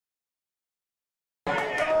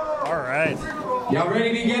Y'all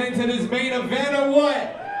ready to get into this main event or what?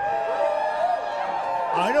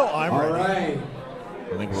 I know I'm ready. All right.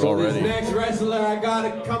 I think we're all ready. This next wrestler I got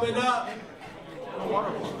it coming up.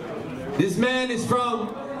 This man is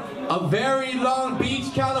from a very Long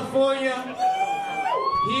Beach, California.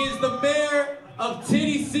 He is the mayor of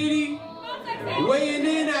Titty City, weighing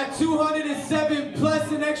in at 207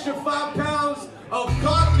 plus an extra 5 pounds of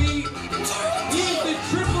coffee. He is the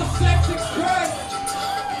Triple Sex Express.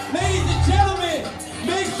 Ladies and gentlemen,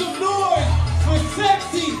 make some noise for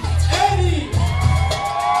Sexy Eddy.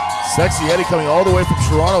 Sexy Eddy coming all the way from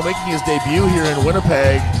Toronto, making his debut here in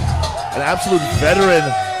Winnipeg. An absolute veteran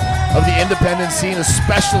of the independent scene,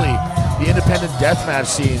 especially the independent deathmatch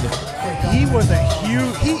scene. He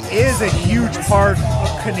is a huge part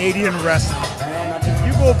of Canadian wrestling. If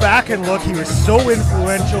you go back and look, he was so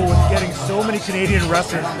influential with getting so many Canadian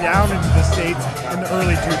wrestlers down into the States in the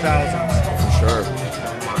early 2000s. For sure.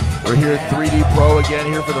 We're here at 3D Pro again,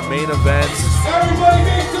 here for the main event.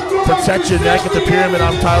 Protect your neck at the Pyramid.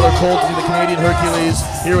 I'm Tyler Colton, the Canadian Hercules,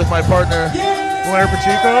 here with my partner, Blair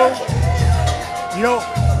Pacheco. You know,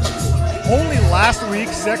 only last week,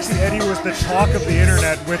 Sexy Eddy was the talk of the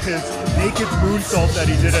internet with his naked moonsault that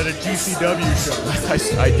he did at a GCW show.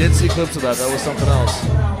 I did see clips of that. That was something else.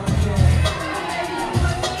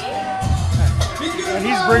 And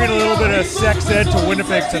he's bringing a little bit of sex ed to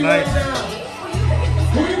Winnipeg tonight.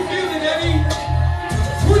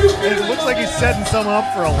 It looks like he's setting some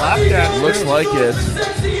up for a lap dance. Looks like it.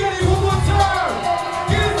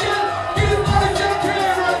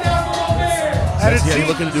 Sexy Eddy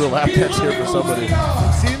looking to do a lap dance here for somebody.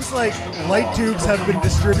 It seems like light tubes have been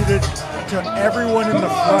distributed to everyone in the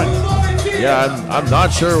front. Yeah, I'm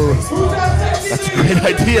not sure that's a great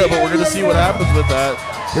idea, but we're going to see what happens with that.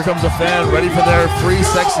 Here comes a fan ready for their free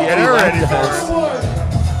Sexy Eddy lap dance.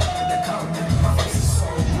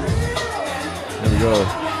 There we go.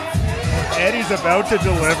 Eddy's about to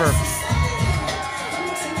deliver. Look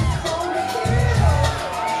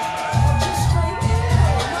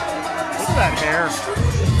at that hair.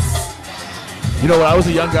 You know, when I was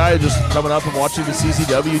a young guy just coming up and watching the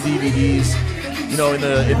CCW DVDs, you know, in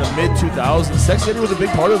the mid-2000s, Sexy Eddy was a big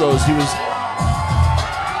part of those. He was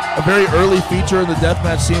a very early feature in the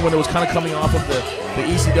deathmatch scene when it was kind of coming off of the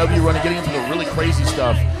ECW run and getting into the really crazy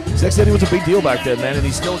stuff. Sexy Eddy was a big deal back then, man, and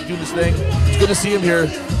he's still doing his thing. It's good to see him here.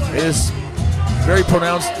 It is very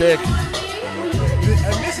pronounced dick.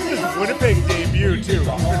 And this is his Winnipeg debut, too. He's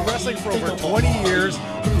been wrestling for over 20 years,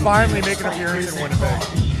 finally making an appearance in Winnipeg.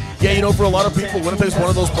 Yeah, you know, for a lot of people, Winnipeg's one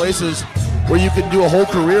of those places where you can do a whole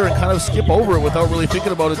career and kind of skip over it without really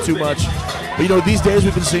thinking about it too much. But, you know, these days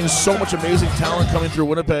we've been seeing so much amazing talent coming through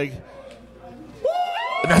Winnipeg.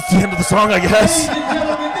 And that's the end of the song, I guess. Ladies and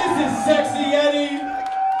gentlemen, this is Sexy Eddy.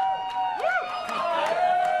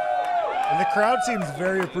 And the crowd seems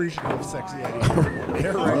very appreciative of Sexy Eddy.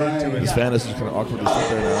 They're right into it. This fan is just kind of awkwardly sit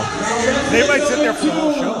there now. They might sit there for the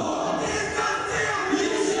whole show.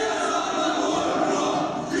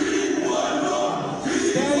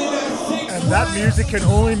 And that music can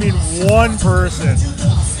only mean one person.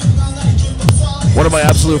 One of my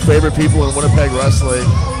absolute favorite people in Winnipeg wrestling.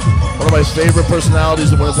 One of my favorite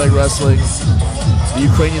personalities in Winnipeg wrestling. The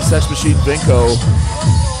Ukrainian sex machine, Vinko.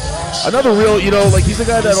 Another real, you know, like he's a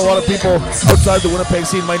guy that a lot of people outside the Winnipeg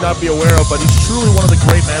scene might not be aware of, but he's truly one of the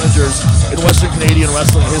great managers in Western Canadian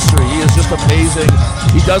wrestling history. He is just amazing.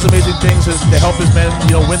 He does amazing things to help his men,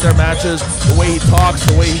 you know, win their matches. The way he talks,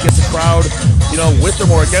 the way he gets a crowd, you know, with them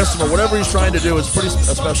or against them or whatever he's trying to do is pretty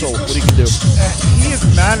special what he can do. And he has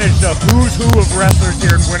managed a who's who of wrestlers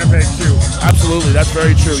here in Winnipeg too. Absolutely, that's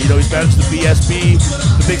very true. You know, he's managed the BSB,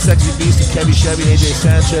 the Big Sexy Beast, and Kevin Chevy, AJ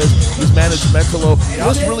Sanchez. He's managed Mentolo. The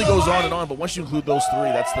list really goes on and on, but once you include those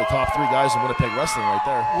three, that's the top three guys in Winnipeg wrestling right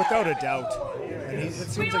there. Without a doubt. And it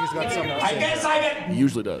seems like he's got something to say. He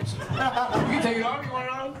usually does. You can take it off. You want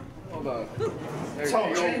it on? Hold on. There you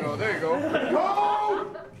go. There you go. Go!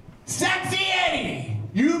 Sexy Eddy!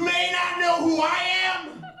 You may not know who I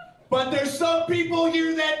am, but there's some people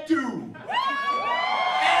here that do. And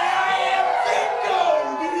I am Vinko,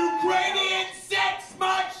 the Ukrainian sex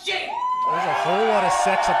machine! There's a whole lot of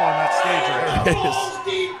sex up on that stage right now.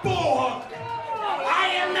 Steve Bullhook. I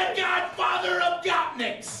am the godfather of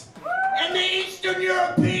Gopniks and the Eastern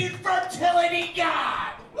European fertility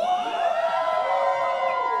god.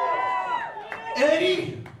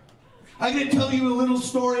 Eddy, I'm going to tell you a little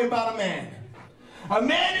story about a man. A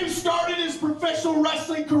man who started his professional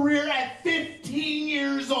wrestling career at 15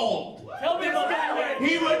 years old. Tell me about that.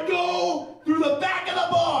 He would go through the back of the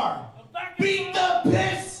bar, beat the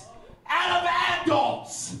piss out of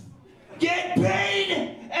adults, get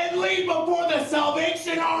paid, and leave before the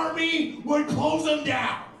Salvation Army would close him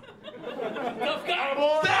down.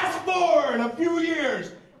 Fast forward a few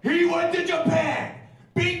years, he went to Japan,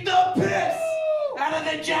 beat the piss out of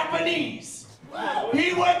the Japanese.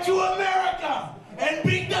 He went to America and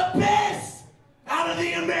beat the piss out of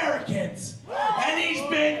the Americans. And he's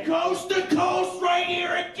been coast to coast right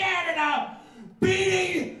here in Canada,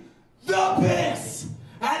 beating the piss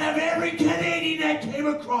out of every Canadian that came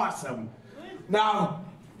across him. Now,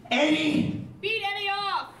 Eddy. Beat Eddy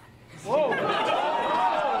off! Whoa.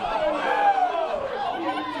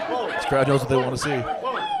 This crowd knows what they want to see.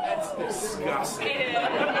 That's disgusting.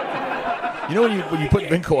 You know when you put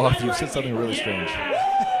Vinko off, you've said something really strange.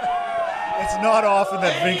 It's not often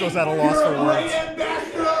that Vinko's at a loss for words.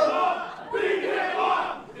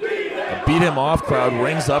 A beat him off crowd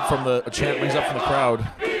rings up from the chant rings up from the crowd.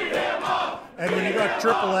 And when you got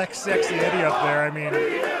SeXXXy Sexy Eddy up there, I mean,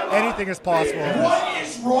 anything is possible. What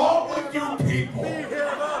is wrong with you people?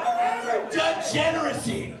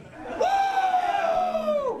 Degeneracy.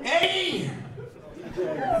 Eddy,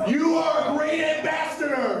 you are a great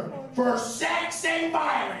ambassador for sex and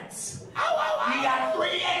violence. You got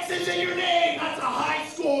 3 X's in your name. That's a high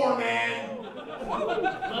score, man.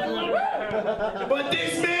 But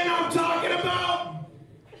this man I'm talking about,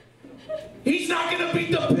 he's not gonna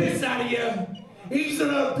beat the piss out of you. He's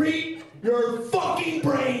gonna beat your fucking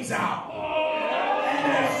brains out. And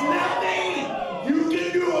there's nothing you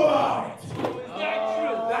can do about it. That's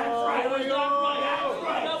true. That's right.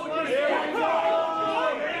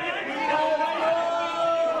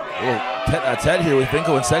 Ted here with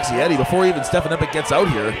Vinko and Sexy Eddy before even Stefan Epic gets out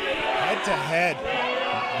here. Head to head.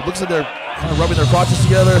 It looks like they're kind of rubbing their crotches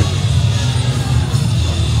together.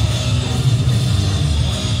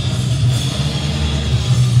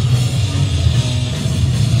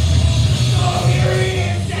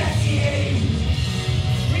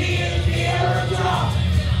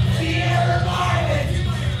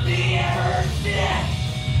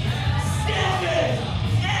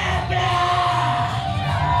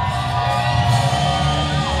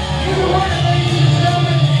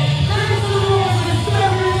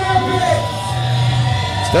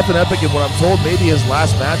 Stefan Epic, in what I'm told, maybe his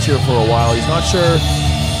last match here for a while. He's not sure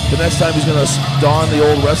the next time he's going to don the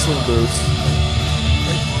old wrestling boots.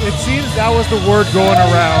 It seems that was the word going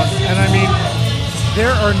around, and I mean,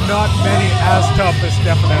 there are not many as tough as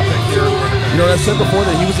Stefan Epic here. You know, I've said before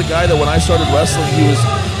that he was a guy that when I started wrestling,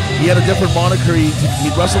 he had a different moniker. He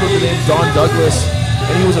wrestled under the name Don Douglas,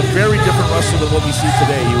 and he was a very different wrestler than what we see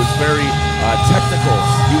today. He was very technical.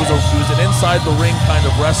 He was an inside the ring kind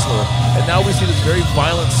of wrestler, and now we see this very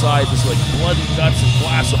violent side, this like blood and guts and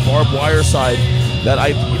glass and barbed wire side that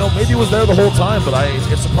maybe was there the whole time, but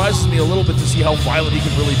it surprises me a little bit to see how violent he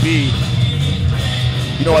can really be.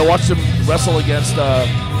 You know, I watched him wrestle against the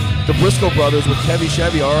Briscoe brothers with Kevy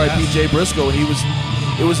Chevy, R.I.P. Jay Briscoe, and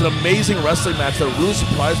it was an amazing wrestling match that really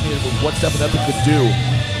surprised me with what Stefan Epic could do.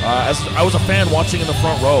 As I was a fan watching in the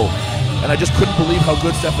front row, and I just couldn't believe how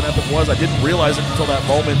good Stefan Epic was. I didn't realize it until that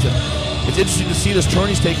moment, and it's interesting to see this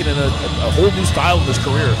turn he's taken in a whole new style in his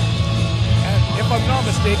career. And if I'm not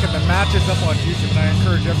mistaken, the match is up on YouTube, and I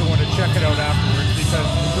encourage everyone to check it out afterwards because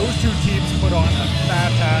those two teams put on a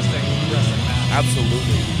fantastic wrestling match.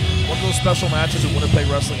 Absolutely. One of those special matches in Winnipeg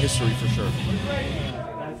wrestling history for sure.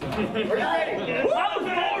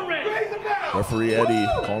 Referee Eddy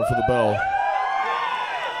calling for the bell.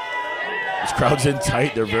 This crowd's in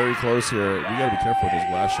tight. They're very close here. We got to be careful with those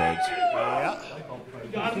glass shards. Yeah.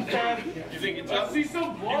 You think it's tough? You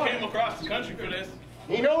came across the country for this.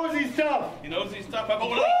 He knows he's tough. He knows he's tough. How about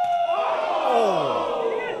what?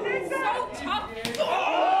 So tough.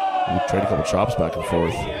 We trade a couple chops back and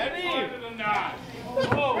forth.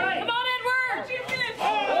 Come on, Edward!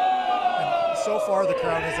 So far, the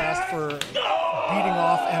crowd has asked for beating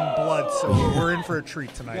off and blood, so we're in for a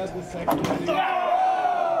treat tonight.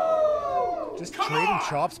 Just trading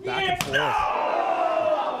chops back and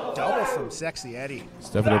forth. Double from Sexy Eddy.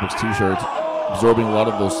 Stefan Epic's t-shirt absorbing a lot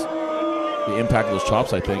of the impact of those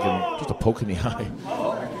chops, I think, and just a poke in the eye.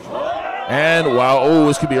 And wow,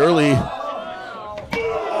 this could be early.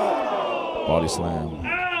 Body slam.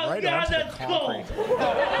 Right onto the concrete.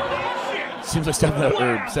 Seems like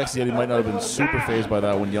Sexy Eddy might not have been super phased by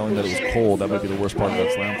that when yelling that it was cold. That might be the worst part of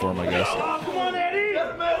that slam for him, I guess.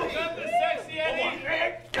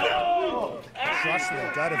 Trust the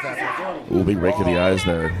gut of that. Ooh, big rake of the eyes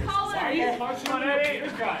there.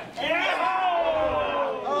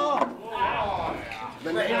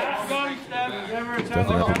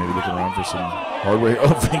 Stefan Epic maybe looking around for some hardware. Oh,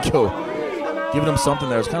 Vinko giving him something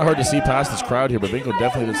there. It's kind of hard to see past this crowd here, but Vinko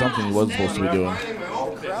definitely did something he wasn't supposed to be doing.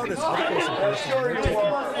 The crowd is up close and personal. They're taking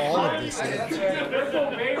all of this in.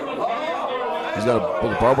 He's got a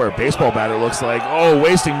barbed wire baseball bat, it looks like. Oh,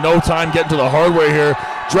 wasting no time getting to the hardware here.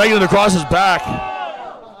 Dragging it across his back.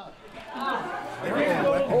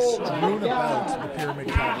 Strewn about the Pyramid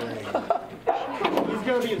Cabaret.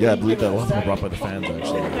 Yeah, I believe that one was brought by the fans,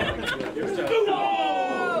 actually.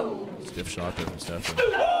 Stiff shot there from Stefan.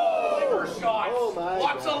 Liver shot. Oh my.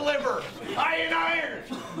 What's a liver? Iron.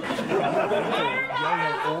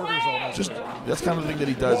 Just that's kind of the thing that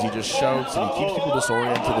he does. He just shouts and he keeps people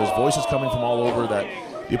disoriented. There's voices coming from all over that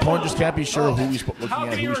the opponent just can't be sure who he's looking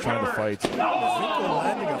at, who he's trying to fight. Vinko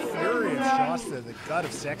landing a flurry of shots to the gut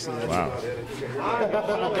of SeXXXy. Wow.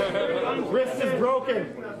 Wrist is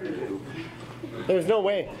broken. There's no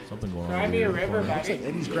way. Something going on. Cry me a river, Looks like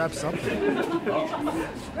Eddy's grabbed something.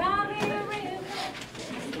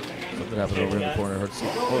 Something happened over in the corner. Heard some,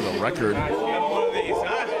 the record.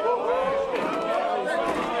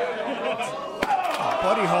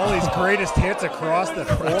 Buddy Holly's greatest hits across the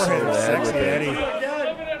forehead of SeXXXy Eddy. Is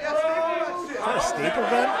that a staple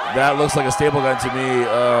gun? That looks like a staple gun to me.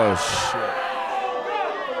 Oh, shit.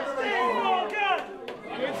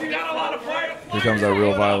 Here comes our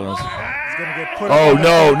real violence. He's going to get put Oh,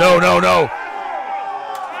 no.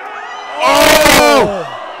 Oh!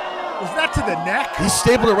 Was that to the neck? He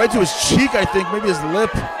stapled it right to his cheek, I think. Maybe his lip.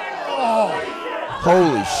 Oh,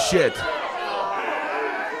 Holy shit.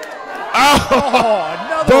 Oh!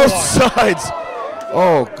 another Both one. sides.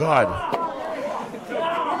 Oh, God.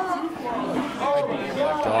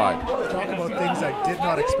 God. Talk about things I did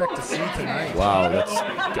not expect to see tonight. Wow, that's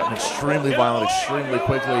gotten extremely violent, extremely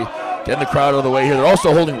quickly. Getting the crowd out of the way here. They're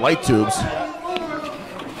also holding light tubes.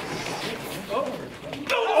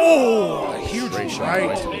 Oh, a huge Straight shot right.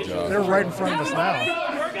 right to the jaw. They're right in front of us now.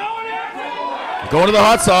 Going to the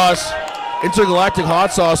hot sauce. Intergalactic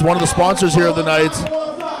Hot Sauce, one of the sponsors here of the night.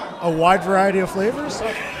 A wide variety of flavors.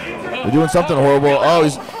 They're doing something horrible. Oh,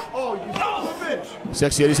 he's...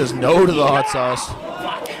 SeXXXy Eddy says no to the hot sauce.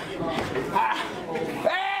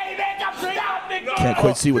 Can't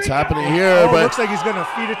quite see what's happening here, Oh, but looks like he's going to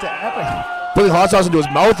feed it to Epic. putting hot sauce into his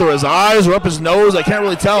mouth or his eyes or up his nose, I can't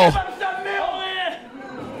really tell.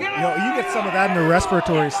 You know, you get some of that in the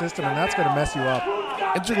respiratory system, and that's going to mess you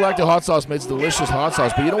up. Intergalactic Hot Sauce makes delicious hot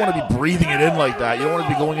sauce, but you don't want to be breathing it in like that. You don't want to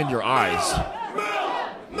be going in your eyes.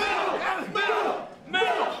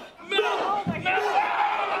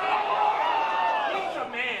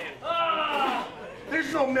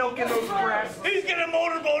 There's no milk in those breasts. He's gonna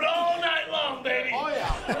motorboat all night long, baby. Oh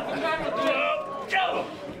yeah.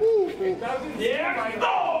 Yeah.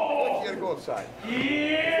 Oh. You gotta go outside.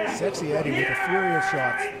 Yeah. SeXXXy Eddy with a fury of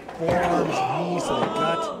shots. Forearms, knees to the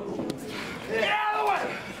gut.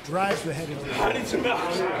 Drives the head into the head.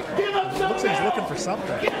 Looks like he's looking for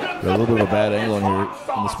something. Got a little bit of a bad angle in here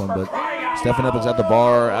in this one, but Stefan Epic's at the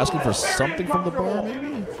bar, asking for something from the bar,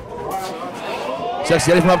 maybe? SeXXXy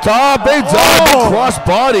Eddy from up top, big dive, cross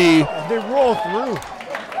body. They roll through.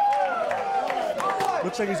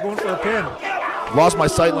 Looks like he's going for a pin. Lost my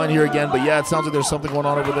sight line here again, but yeah, it sounds like there's something going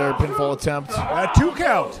on over there. Pinfall attempt. 2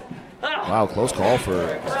 count. Wow, close call for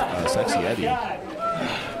SeXXXy Eddy.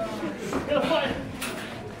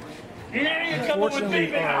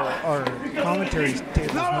 Unfortunately, our commentary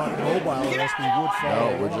table's not mobile, or else we would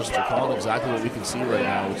follow. No, we're just calling exactly what we can see right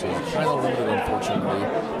now, which is kind of limited, unfortunately.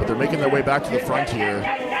 But they're making their way back to the front here.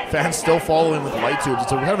 Fans still following with light tubes.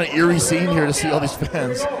 It's kind of an eerie scene here to see all these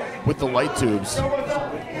fans with the light tubes.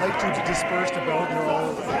 Light tubes dispersed about. They're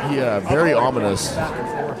all Yeah, very ominous. back and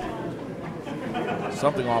forth.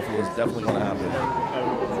 Something awful is definitely going to happen.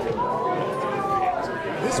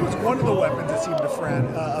 This was one of the weapons that seemed a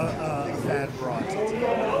fan brought.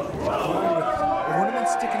 With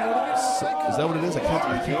ornaments sticking out of it. Is that what it is? I can't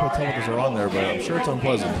quite tell what those are on there, but I'm sure it's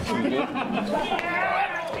unpleasant.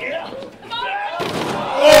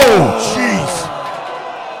 Oh, jeez!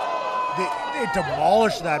 They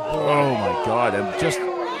demolished that board. Oh my God! And just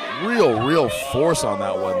real force on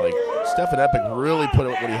that one. Like Stefan Epic really put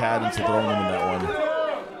what he had into throwing him in that one.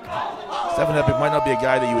 Stefan Epic might not be a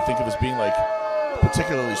guy that you would think of as being like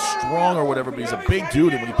particularly strong or whatever, but he's a big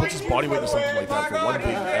dude, and when he puts his body weight into something like that for one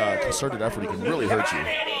big concerted effort, he can really hurt you.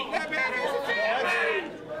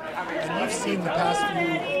 And you've seen the past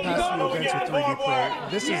few events with 3D Pro.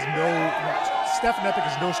 This is Stefan Epic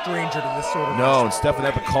is no stranger to this sort of. No, and Stefan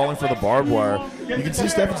Epic calling for the barbed wire. You can see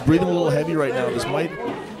Stefan's breathing a little heavy right now. This might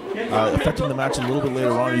affect him the match a little bit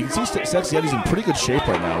later on. You can see SeXXXy Eddy's in pretty good shape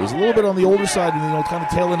right now. He's a little bit on the older side, and kind of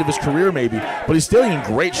tail end of his career maybe, but he's still in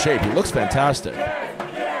great shape. He looks fantastic.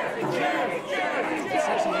 SeXXXy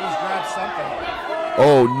Eddy's grabbed something.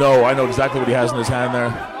 Oh no, I know exactly what he has in his hand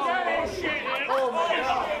there.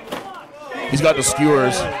 He's got the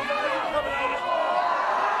skewers.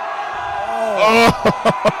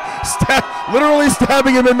 Literally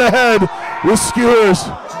stabbing him in the head with skewers.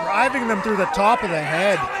 Driving them through the top of the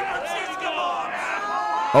head.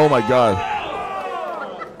 Oh my God.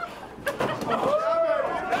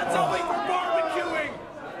 That's only for barbecuing.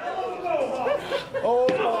 Oh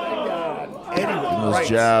my God. Eddie with Those rights.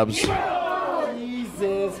 jabs.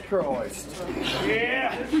 Jesus Christ.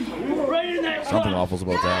 Something awful's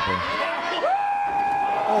about to happen.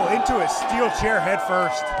 Oh, into a steel chair head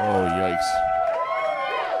first. Oh, yikes.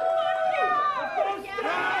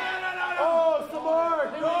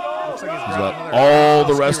 Looks like He's got all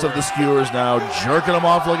the rest of the skewers now, jerking him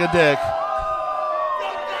off like a dick.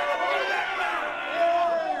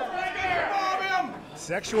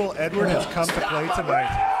 Sexual Edward has come to play tonight.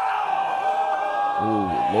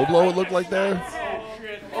 Ooh, low blow it looked like there.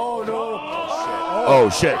 Oh no. Oh,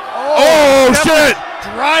 shit. Oh, shit.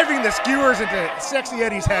 Driving the skewers into Sexy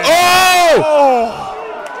Eddie's head. Oh!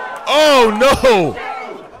 Oh, no.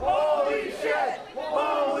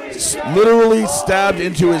 Literally stabbed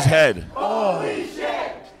into his head.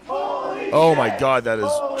 Oh my God, that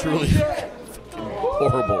is truly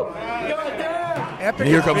horrible. Epic And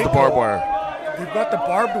here comes the barbed wire. They've got the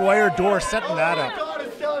barbed wire door setting that up.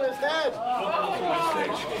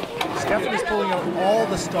 Stefan is pulling out all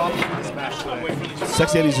the stops from this match tonight.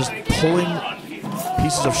 Sexy Eddie's just pulling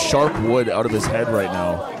pieces of sharp wood out of his head right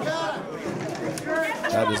now.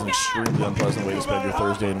 That is an extremely unpleasant way to spend your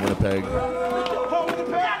Thursday in Winnipeg.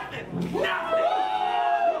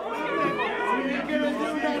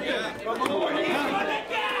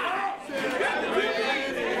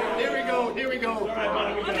 Here we go.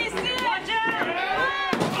 Let me see that,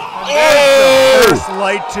 First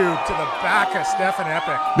light tube to the back of Stefan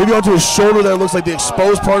Epic. Maybe onto his shoulder there, looks like the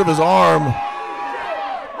exposed part of his arm.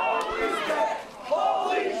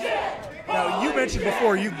 Now, you mentioned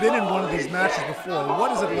before, you've been in one of these matches before.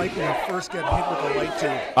 What is it like when you first get hit with a light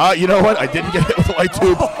tube? You know what? I didn't get hit with a light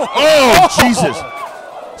tube. Oh, Jesus.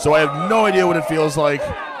 So I have no idea what it feels like.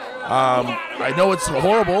 I know it's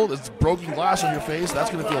horrible. It's broken glass on your face. That's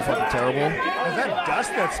going to feel fucking terrible. And that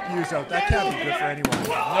dust that spews out, that can't be good for anyone.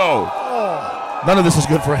 No. None of this is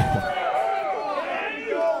good for anyone.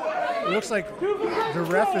 It looks like the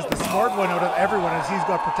ref is the smart one out of everyone as he's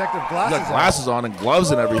got protective He's glasses got glasses on and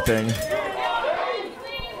gloves and everything.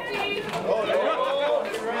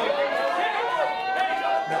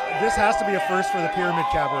 Now, this has to be a first for the Pyramid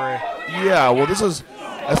Cabaret. Yeah, well, this is,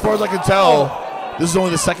 as far as I can tell, this is only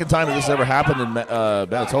the second time that this has ever happened in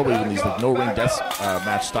Manitoba, even these like, no-ring death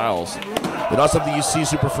match styles. They're not something you see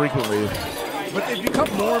super frequently. But they've become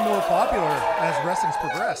more and more popular as wrestling's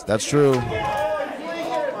progressed. That's true.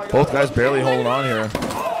 Both guys barely holding on here.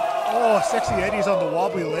 Oh, Sexy Eddie's on the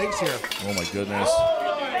wobbly legs here. Oh my goodness.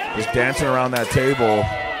 Just dancing around that table.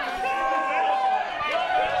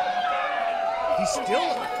 He's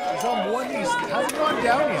on one knee. He hasn't gone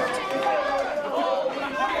down yet.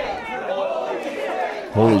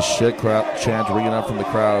 Holy shit, crap chant ringing up from the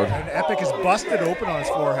crowd. And Epic is busted open on his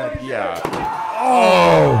forehead. Yeah.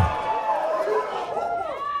 Oh!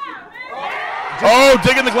 Oh,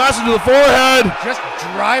 digging the glass into the forehead. Just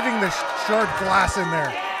driving the sharp glass in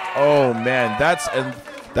there. Oh man, that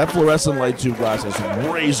fluorescent light tube glass is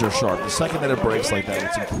razor sharp. The second that it breaks like that,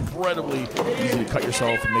 it's incredibly easy to cut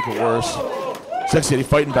yourself and make it worse. Sexy Eddie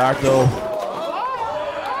fighting back though.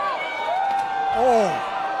 Oh,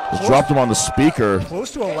 Just dropped him on the speaker.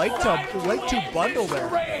 close to a light tube bundle there.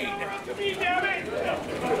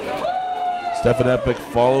 Stefan Epic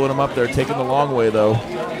following him up there, taking the long way though.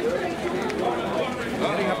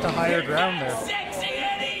 Getting up to higher ground there. Sexy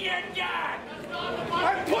Eddie, you're done.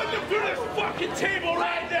 I'm putting him through this fucking table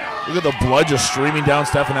right now. Look at the blood just streaming down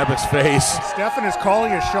Stefan Epic's face. Stefan is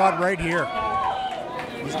calling a shot right here.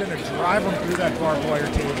 He's going to drive him through that barbed wire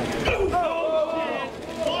table.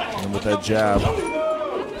 And with that jab.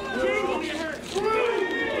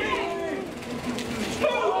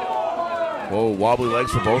 Whoa, wobbly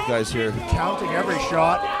legs for both guys here. Counting every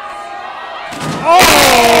shot.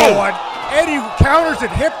 Oh! And Eddie counters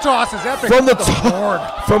it, hip tosses Epic From the off the board.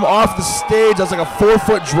 From off the stage, that's like a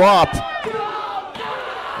 4-foot drop.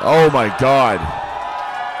 Oh my God.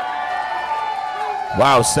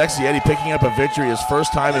 Wow, Sexy Eddie picking up a victory, his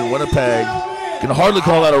first time in Winnipeg. Can hardly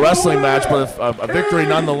call that a wrestling match, but a victory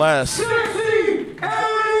nonetheless. That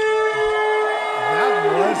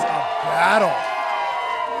was a battle.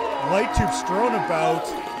 Light tubes strewn about,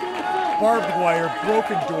 barbed wire,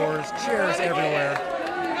 broken doors, chairs everywhere.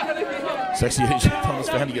 Sexy Eddie jumped on this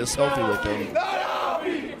fan to get a selfie with him.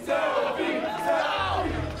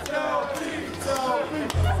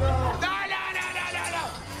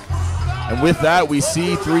 And with that, we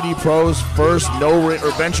see 3D Pro's first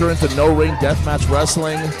venture into no-ring deathmatch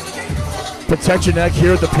wrestling. Protect your neck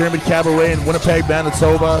here at the Pyramid Cabaret in Winnipeg,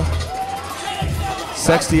 Manitoba.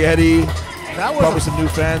 SeXXXy Eddy. Probably some new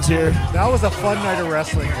fans here. That was a fun night of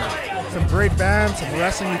wrestling here. Some great bands, some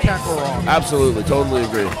wrestling, you can't go wrong. Absolutely, totally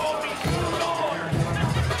agree.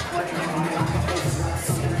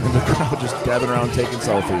 And the crowd just gathered around taking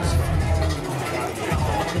selfies.